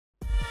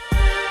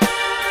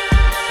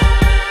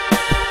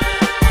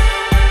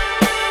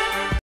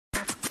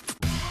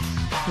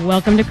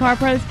Welcome to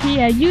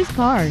CarProsKia Used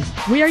Cars.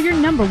 We are your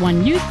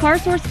 #1 used car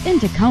source in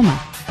Tacoma.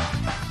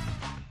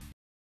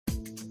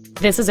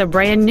 This is a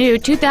brand new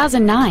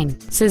 2009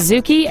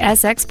 Suzuki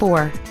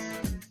SX4.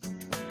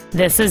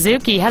 This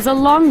Suzuki has a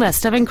long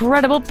list of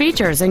incredible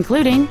features,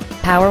 including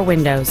power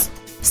windows,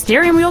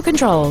 steering wheel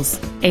controls,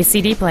 a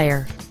CD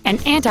player, an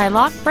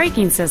anti-lock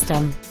braking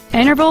system,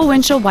 interval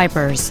windshield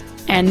wipers,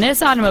 and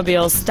this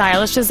automobile's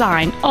stylish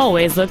design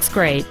always looks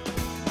great.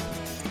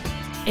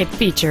 It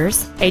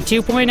features a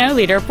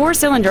 2.0-liter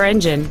four-cylinder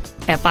engine,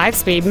 a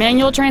 5-speed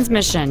manual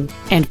transmission,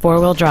 and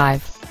four-wheel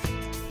drive.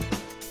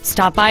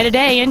 Stop by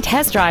today and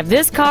test drive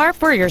this car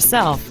for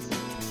yourself.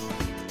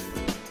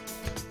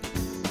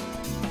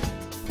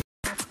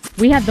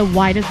 We have the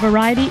widest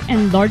variety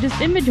and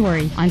largest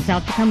inventory on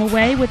South Tacoma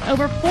Way with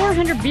over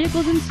 400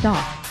 vehicles in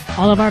stock.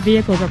 All of our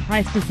vehicles are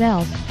priced to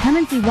sell. Come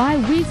and see why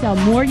we sell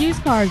more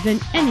used cars than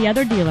any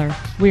other dealer.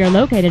 We are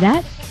located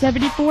at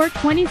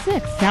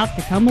 7426 South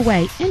Tacoma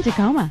Way in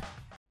Tacoma.